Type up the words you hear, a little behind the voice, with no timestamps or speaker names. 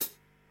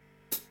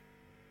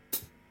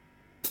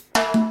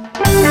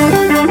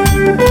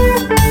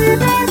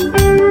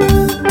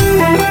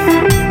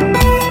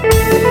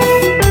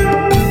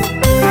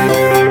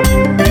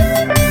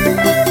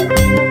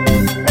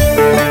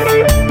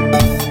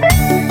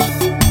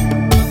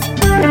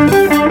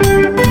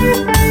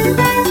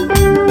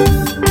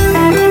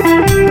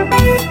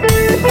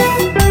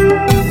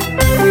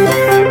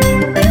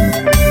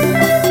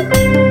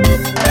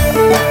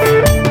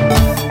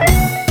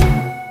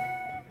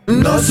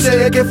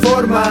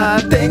forma,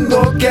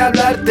 tengo que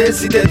hablarte.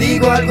 Si te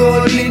digo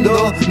algo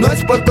lindo, no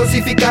es por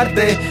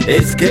cosificarte,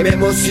 es que me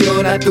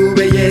emociona tu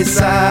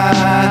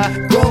belleza.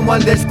 Como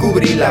al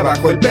descubrirla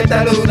bajo el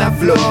pétalo de una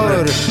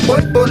flor,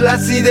 voy por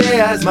las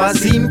ideas más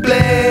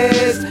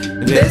simples,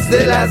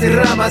 desde las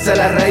ramas a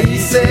las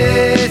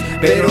raíces,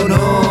 pero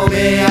no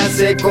me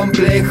hace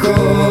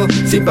complejo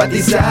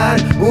simpatizar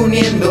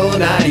uniendo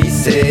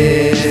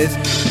narices.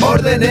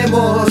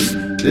 Ordenemos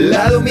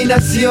la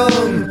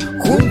dominación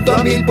junto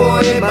a 1000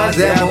 poemas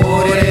de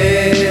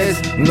amores.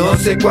 No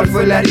sé cuál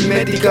fue la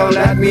aritmética o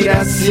la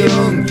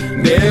admiración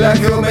de la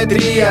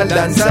geometría al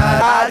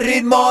danzar al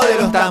ritmo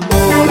de los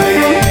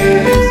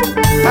tambores,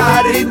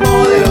 al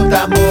ritmo de los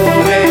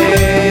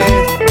tambores,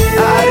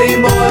 al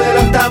ritmo de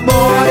los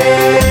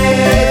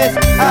tambores,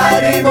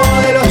 al ritmo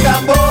de los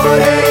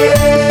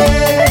tambores.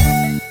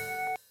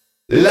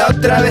 La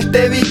otra vez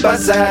te vi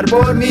pasar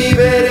por mi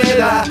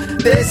vereda,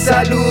 te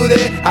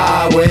saludé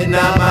a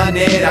buena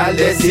manera al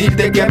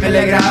decirte que me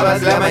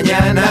alegrabas la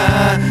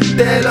mañana.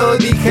 Te lo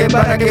dije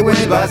para que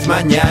vuelvas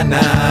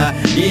mañana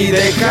y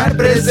dejar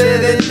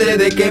precedente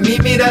de que mi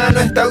mirada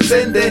no está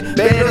ausente,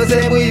 pero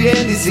sé muy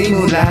bien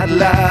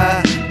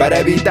disimularla para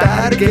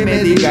evitar que me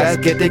digas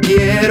que te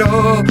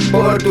quiero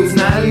por tus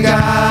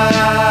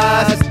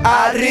nalgas.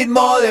 Al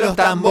ritmo de los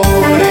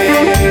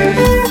tambores,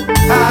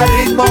 al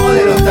ritmo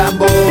de los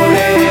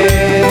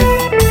tambores,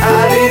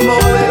 al ritmo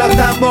de los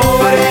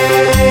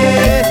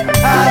tambores,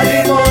 al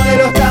ritmo de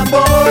los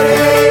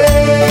tambores,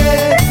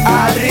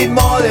 al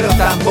ritmo de los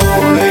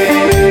tambores.